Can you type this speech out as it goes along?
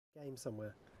game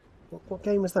somewhere. What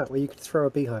game was that where you could throw a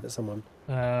beehive at someone?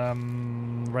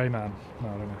 Rayman. No,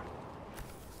 I don't know.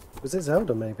 Was it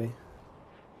Zelda, maybe?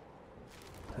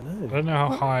 I don't know. I don't know how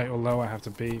high or low I have to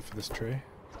be for this tree.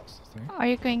 That's the thing. Are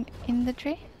you going in the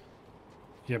tree?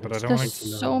 Yeah, but I don't There's want to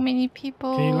know. so many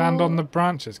people. Can you land on the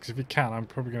branches? Because if you can, I'm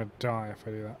probably going to die if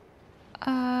I do that.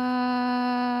 How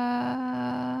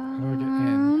do I get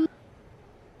in?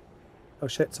 Oh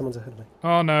shit, someone's ahead of me.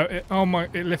 Oh no,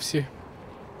 it lifts you.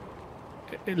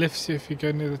 It lifts you if you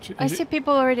go near the tree. I see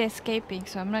people already escaping,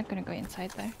 so I'm not gonna go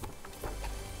inside there.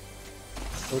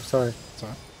 Oh, sorry.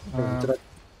 Sorry. Did I...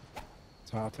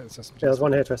 So I'll take the sesame. Yeah, there's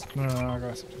one here, Tris. No, I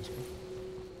got it.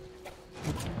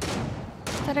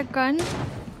 Is that a gun?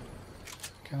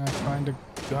 Can I find a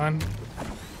gun?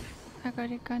 I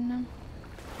got a gun now.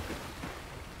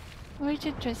 Where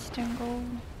did Tristan go?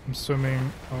 I'm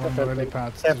swimming on the lily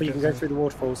pads. Careful, you can go through the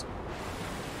waterfalls.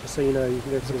 Just so you know, you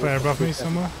can go There's through a the player waterfalls. above me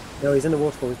somewhere? No, he's in the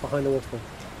waterfall. He's behind the waterfall.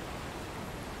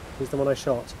 He's the one I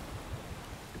shot.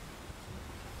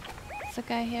 There's a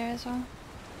guy here as well.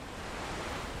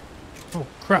 Oh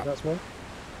crap! That's one.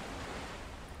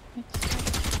 You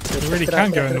really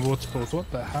can go in the waterfalls. What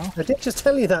the hell? I did just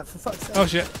tell you that, for fuck's sake. Oh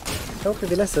shit! Help if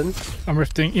you listen. I'm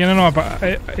rifting. Yeah, no, but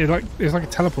it's like a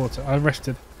teleporter. I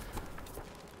rifted.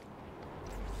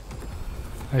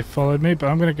 They followed me, but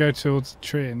I'm gonna go towards the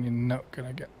tree, and you're not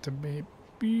gonna get to me,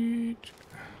 bitch.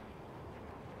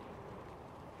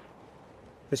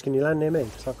 Fish, can you land near me?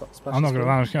 Because I've got splashes. I'm not gonna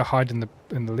land. I'm just gonna hide in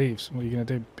the leaves. What are you gonna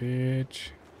do,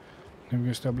 bitch? I'm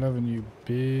gonna stop loving you,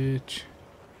 bitch.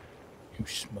 You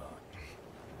smart.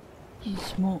 You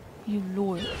smart. You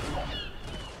lord.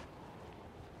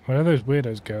 Where do those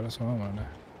weirdos go? That's what I want to know.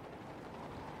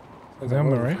 Are they on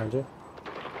Marie?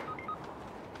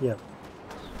 Yeah.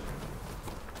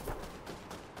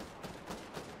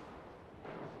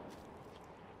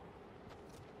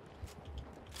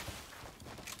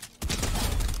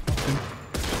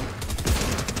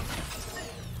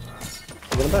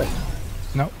 You got them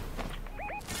both? No.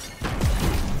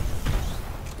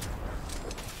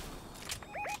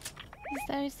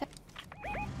 Is there?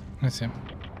 That's him.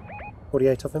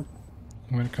 48 of him.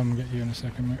 I'm gonna come and get you in a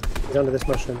second, mate. He's under this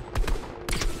mushroom.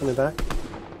 Coming back.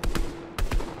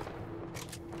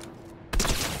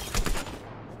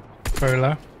 Very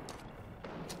low.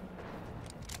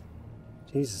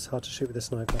 Jesus, hard to shoot with a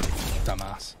sniper.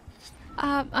 Dumbass.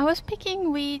 I was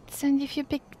picking weeds, and if you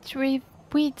pick 3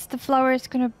 weeds, the flower is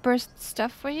gonna burst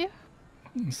stuff for you.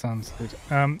 Sounds good.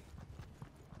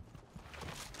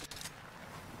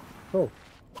 Oh.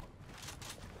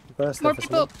 Burst More there for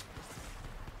people. someone.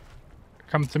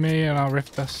 Come to me and I'll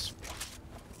rift us.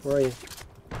 Where are you?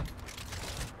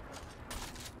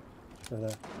 Oh,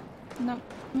 there. No,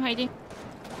 I'm hiding.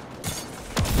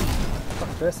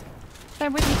 Fuck this. Stay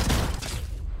with me.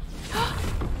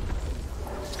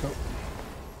 Let's go.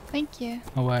 Thank you.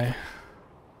 Away.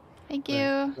 Thank you.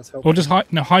 Right, let's help. Or just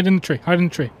hide. No, hide in the tree. Hide in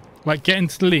the tree. Like get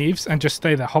into the leaves and just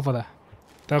stay there. Hover there.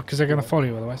 Because they're gonna follow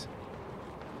you otherwise.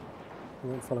 You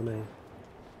won't follow me.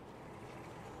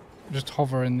 Just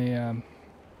hover in the.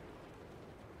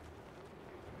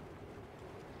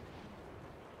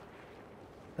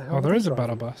 The hell Oh, are there they is a driving?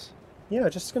 battle bus. Yeah, I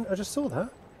just saw that.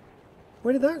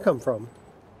 Where did that come from?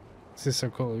 This is so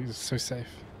cool. It's so safe.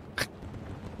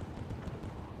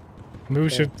 Maybe we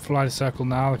should fly the circle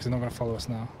now because they're not going to follow us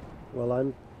now. Well,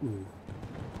 I'm.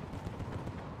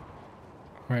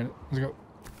 Right, let's go.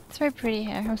 It's very pretty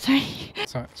here. I'm sorry.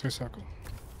 Sorry, let's go circle.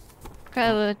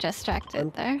 Got a little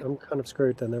distracted there. I'm kind of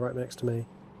screwed then. They're right next to me.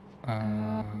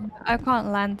 I can't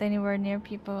land anywhere near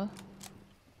people.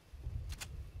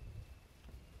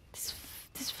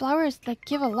 These flowers like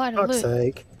give a lot of Fuck's loot.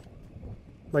 sake.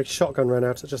 My shotgun ran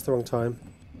out at just the wrong time.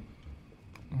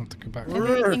 I'll have to go back. Maybe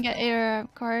we can get your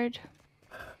card.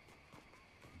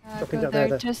 Dropping Go down there.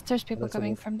 there. There's people That's a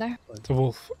coming wolf. from there. It's a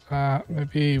wolf.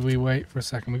 Maybe we wait for a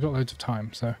second. We've got loads of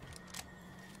time, so...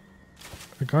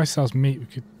 If the guy sells meat, we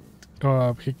could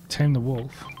tame the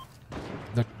wolf.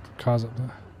 The car's up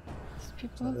there. There's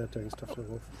people. They're doing stuff to the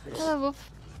wolf. Hello,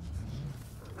 wolf.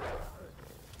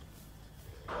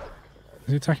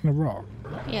 Is he attacking the rock?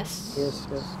 Yes. Yes,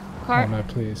 yes. Car. Oh no,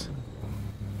 please.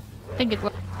 I think it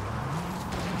was.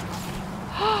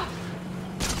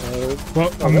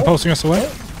 Well, I'm impulsing us away.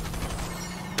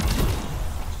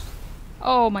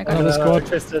 Oh my god. Another squad.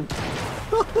 Tristan.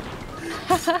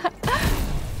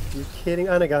 You kidding?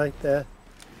 And a guy there.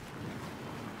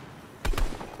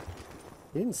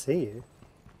 He didn't see you.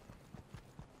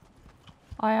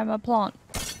 I am a plant.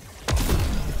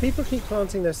 If people keep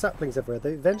planting their saplings everywhere,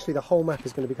 eventually the whole map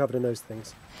is going to be covered in those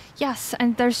things. Yes,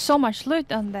 and there's so much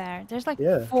loot on there. There's like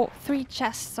Yeah. 3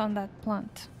 chests on that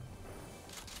plant.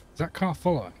 that car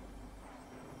following?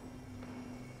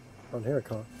 I don't hear a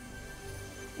car.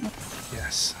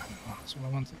 Yes. Oh, that's what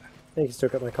I wanted. Yeah, you can still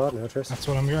get my card now, Tris. That's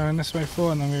what I'm going this way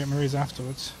for, and then we get Marie's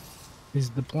afterwards. This is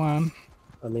the plan.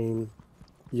 I mean,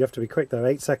 you have to be quick though.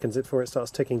 8 seconds before it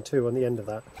starts ticking 2 on the end of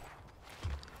that.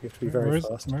 You have to be very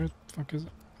fast. Where the fuck is it?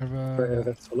 Right over.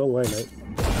 It's a long way, mate.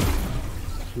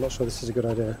 I'm not sure this is a good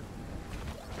idea.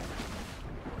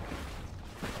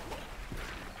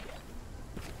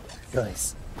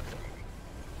 Nice.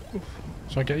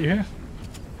 Should I get you here?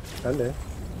 Can do.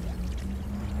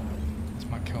 This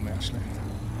might kill me, actually.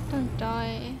 Don't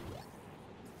die.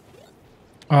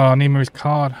 Oh, I need Marie's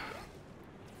card.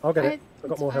 I'll get it. I've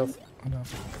got more health.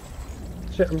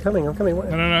 Shit, I'm coming. Wait.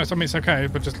 No, it's okay,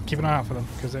 but just keep an eye out for them,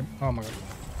 because they... Oh my god.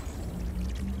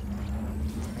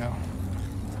 Yeah.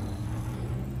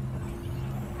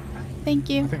 Thank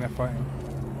you. I think they're fighting.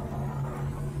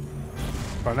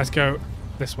 Right, let's go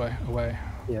this way, away.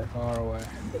 Yeah. Far away.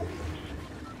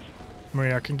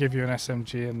 Maria, I can give you an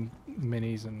SMG and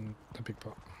minis and a big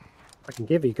pot. I can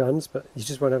give you guns, but you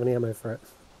just won't have any ammo for it.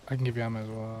 I can give you ammo as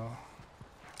well.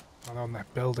 I'm on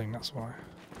that building, that's why.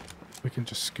 We can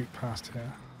just scoot past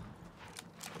here.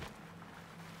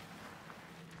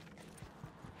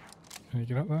 Can you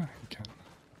get up there? You can.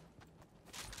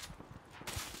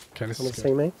 Okay, this is good.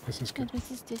 See me? This is Yeah, good.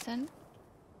 this is decent. You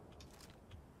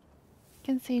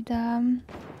can see the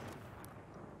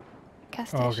gas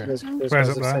station. Oh, okay. There's Where's guys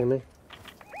up that there? see me.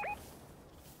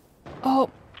 Oh,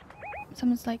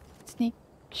 someone's like sneak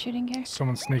shooting here.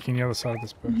 Someone's sneaking the other side of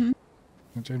this bush. Mhm.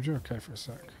 Now, James, you're okay for a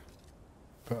sec.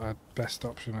 But our best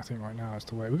option, I think, right now is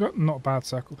to wait. We've got not a bad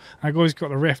circle. I've always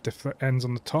got a rift if it ends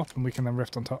on the top, and we can then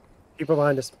rift on top. People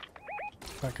behind us.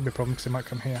 That could be a problem because they might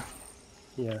come here.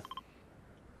 Yeah.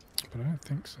 But I don't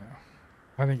think so.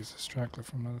 I think it's a straggler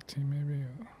from another team, maybe.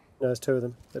 Or... No, there's 2 of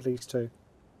them. At least 2.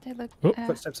 They look. Oh.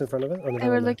 Footsteps in front of it. Oh, no, They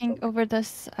were no, no. looking over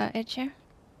this edge here.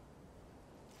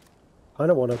 I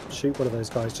don't want to shoot one of those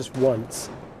guys just once.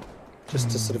 Just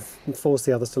to sort of force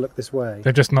the others to look this way.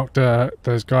 They've just knocked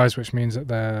those guys, which means that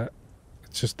they're...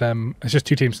 It's just them. It's just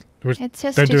 2 teams. It's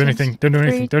just Don't two do teams. anything. Don't do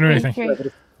anything. Don't do Three, anything. three. Yeah, but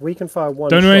if we can fire one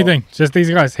Don't do shot- anything. Just these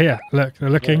guys here. Look, they're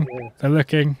looking. Yeah. They're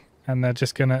looking, and they're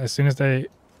just gonna. As soon as they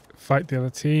fight the other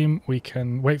team, we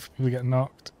can wait for people to get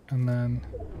knocked, and then.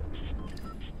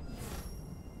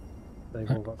 They've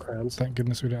all got crowns. Thank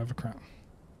goodness we don't have a crown.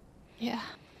 Yeah.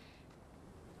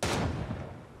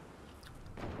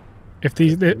 If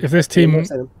this team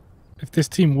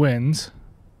wins,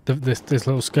 this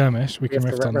little skirmish, we can have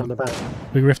to rift on wrap round them. the back.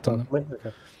 We rift on them.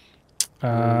 Okay. If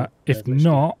yeah, literally.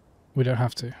 not, we don't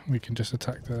have to. We can just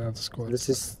attack the other squad. This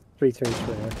is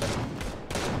 3-3-3. Okay.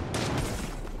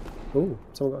 Ooh,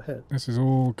 someone got hit. This is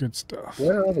all good stuff.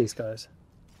 Where are these guys?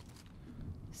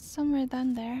 Somewhere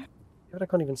down there. Yeah, but I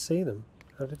can't even see them.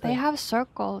 How did They have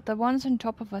circle. The ones on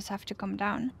top of us have to come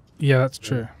down. Yeah, that's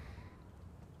true.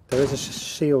 There is a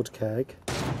shield keg.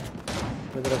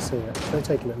 Where did I see it? They're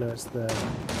taking it. No, it's there.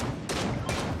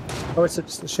 Oh, it's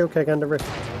a shield keg and a rift.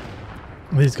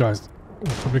 These guys will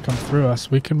probably come through us.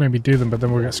 We can maybe do them, but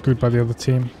then we'll get screwed by the other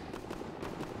team.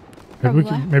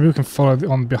 Maybe we can follow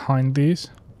on behind these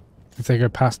if they go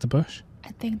past the bush.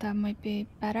 I think that might be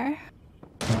better.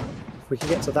 If we can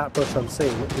get to that bush unseen,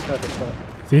 it'd be perfect. But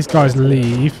If these guys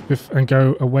leave and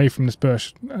go away from this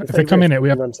bush, if they come in it, we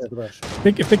have. run to the bush.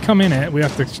 If they come in it, we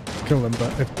have to kill them.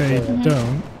 But if they Yeah.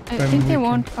 don't, I then think we they can-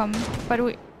 won't come, but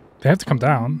They have to come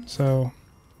down. So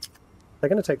They're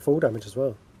going to take full damage as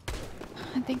well.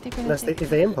 I think they're gonna Unless take if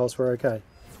they impulse, we're okay.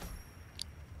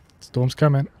 storm's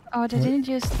coming. Oh, they didn't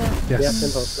use the... Yes.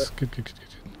 impulse. Good.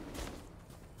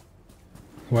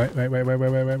 Wait.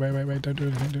 Don't do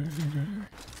anything.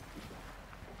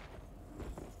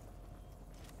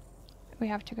 We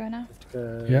have to go now. Yeah.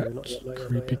 Not yet, not yet, not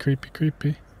Creepy, yet.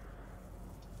 creepy.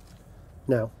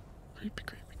 Now. Creepy.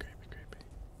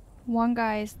 One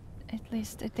guy is, at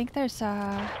least, I think there's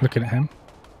a... Looking at him.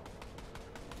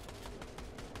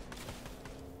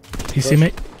 You see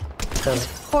me? Down.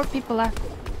 4 people left.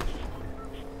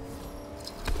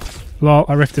 Lol,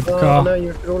 I rifted the Oh car. no,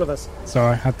 you all of us.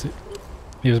 Sorry, I had to.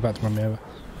 He was about to run me over.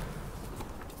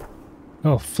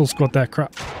 Oh, full squad there,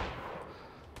 crap.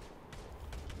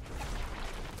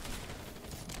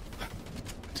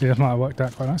 See, that might have worked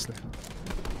out quite nicely.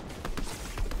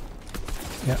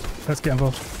 Yeah, let's get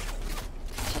involved.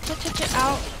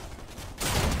 Out.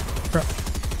 Crap.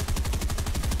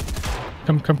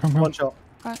 Come. One shot.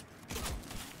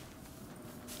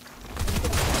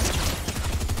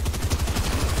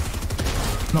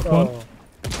 Knocked one. Oh.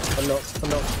 I'm knocked.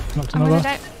 Knocked I'm gonna another.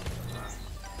 die.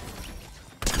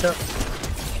 No.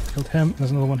 Killed him.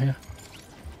 There's another one here.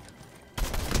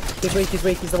 He's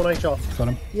weak, he's the one I shot. Got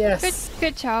him. Yes!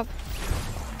 Good job.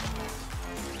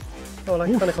 Oh, well, I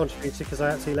kind of contributed because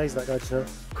I actually lasered that guy just now.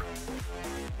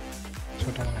 So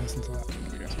I don't want to listen to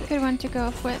that. Good one to go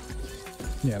off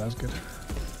with. Yeah, that was good.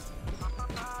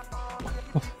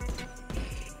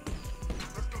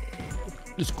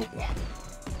 Let's go.